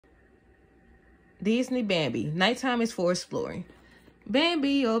Disney Bambi. Nighttime is for exploring.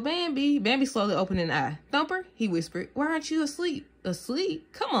 Bambi, oh Bambi. Bambi slowly opened an eye. Thumper, he whispered, why aren't you asleep?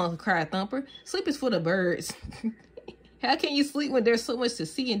 Asleep? Come on, cried Thumper. Sleep is for the birds. How can you sleep when there's so much to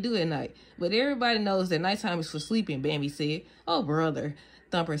see and do at night? But everybody knows that nighttime is for sleeping, Bambi said. Oh, brother,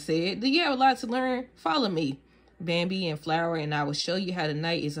 Thumper said. Do you have a lot to learn? Follow me, Bambi and Flower, and I will show you how the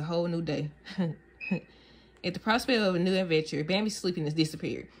night is a whole new day. At the prospect of a new adventure, Bambi's sleepiness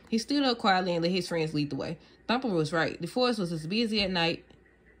disappeared. He stood up quietly and let his friends lead the way. Thumper was right. The forest was as busy at night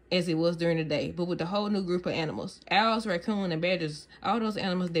as it was during the day, but with a whole new group of animals. Owls, raccoons, and badgers, all those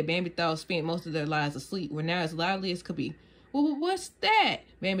animals that Bambi thought spent most of their lives asleep, were now as lively as could be. Well, what's that?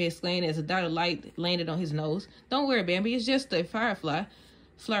 Bambi exclaimed as a dot of light landed on his nose. Don't worry, Bambi, it's just a firefly,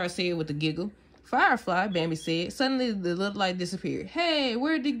 Flower said with a giggle. Firefly, Bambi said. Suddenly, the little light disappeared. Hey,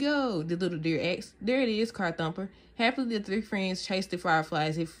 where'd it go? The little deer asked. There it is, cried Thumper. Happily, the three friends chased the firefly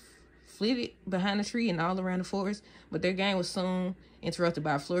as it flitted behind the tree and all around the forest, but their game was soon interrupted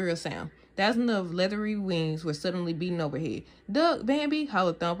by a flurry of sound. Thousands of leathery wings were suddenly beating overhead. Duck, Bambi,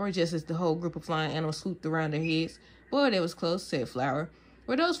 hollered Thumper, just as the whole group of flying animals swooped around their heads. Boy, that was close, said Flower.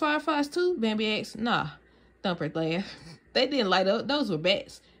 Were those fireflies too? Bambi asked. Nah, Thumper laughed. They didn't light up. Those were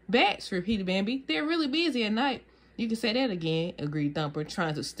bats. Bats, repeated Bambi. They're really busy at night. You can say that again, agreed Thumper,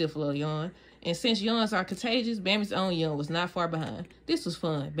 trying to stifle a yawn. And since yawns are contagious, Bambi's own yawn was not far behind. This was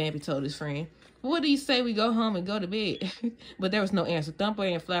fun, Bambi told his friend. What do you say we go home and go to bed? But there was no answer. Thumper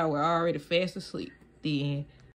and Flower were already fast asleep. The end.